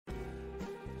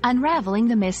Unraveling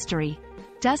the mystery.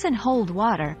 Doesn't hold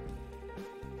water.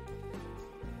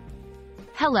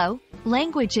 Hello,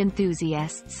 language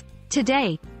enthusiasts.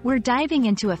 Today, we're diving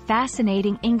into a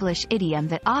fascinating English idiom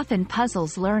that often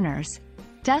puzzles learners.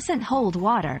 Doesn't hold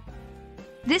water.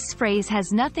 This phrase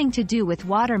has nothing to do with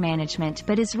water management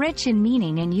but is rich in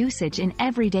meaning and usage in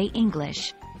everyday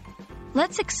English.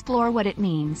 Let's explore what it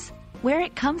means, where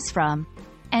it comes from,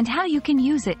 and how you can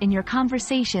use it in your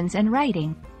conversations and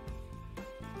writing.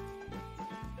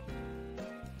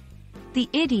 The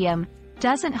idiom,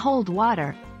 doesn't hold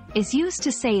water, is used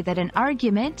to say that an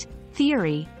argument,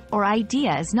 theory, or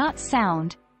idea is not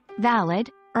sound, valid,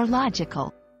 or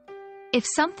logical. If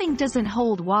something doesn't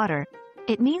hold water,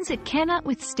 it means it cannot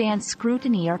withstand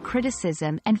scrutiny or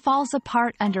criticism and falls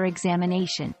apart under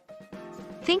examination.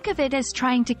 Think of it as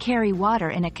trying to carry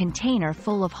water in a container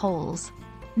full of holes.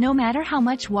 No matter how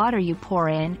much water you pour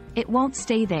in, it won't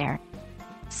stay there.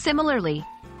 Similarly,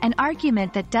 an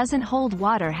argument that doesn't hold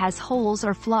water has holes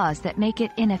or flaws that make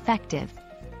it ineffective.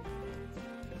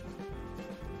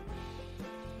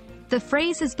 The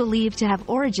phrase is believed to have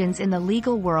origins in the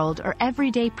legal world or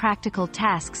everyday practical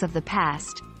tasks of the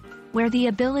past, where the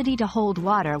ability to hold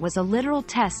water was a literal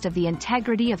test of the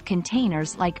integrity of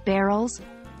containers like barrels,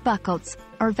 buckets,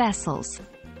 or vessels.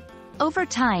 Over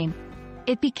time,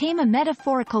 it became a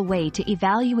metaphorical way to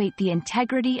evaluate the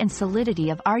integrity and solidity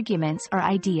of arguments or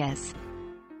ideas.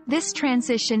 This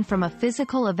transition from a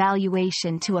physical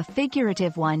evaluation to a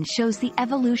figurative one shows the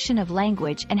evolution of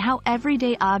language and how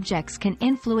everyday objects can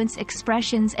influence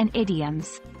expressions and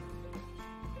idioms.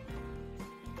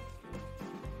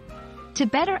 To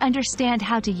better understand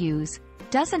how to use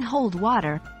doesn't hold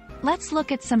water, let's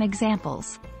look at some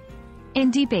examples. In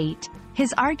debate,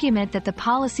 his argument that the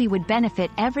policy would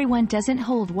benefit everyone doesn't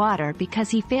hold water because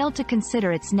he failed to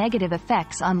consider its negative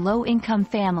effects on low-income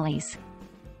families.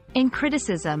 In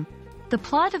criticism, the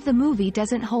plot of the movie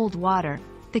doesn't hold water.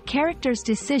 The characters'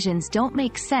 decisions don't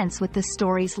make sense with the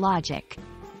story's logic.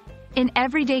 In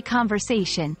everyday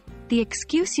conversation, the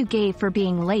excuse you gave for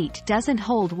being late doesn't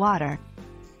hold water.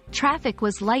 Traffic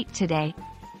was light today.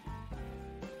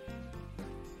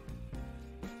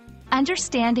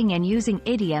 Understanding and using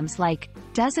idioms like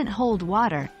doesn't hold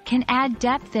water can add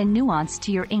depth and nuance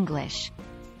to your English.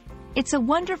 It's a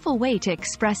wonderful way to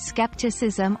express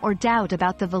skepticism or doubt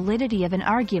about the validity of an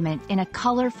argument in a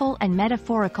colorful and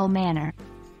metaphorical manner.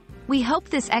 We hope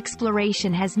this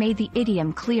exploration has made the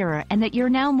idiom clearer and that you're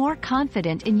now more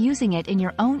confident in using it in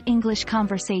your own English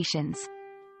conversations.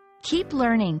 Keep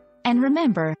learning, and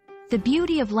remember, the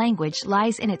beauty of language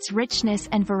lies in its richness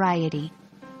and variety.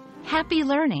 Happy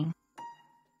learning!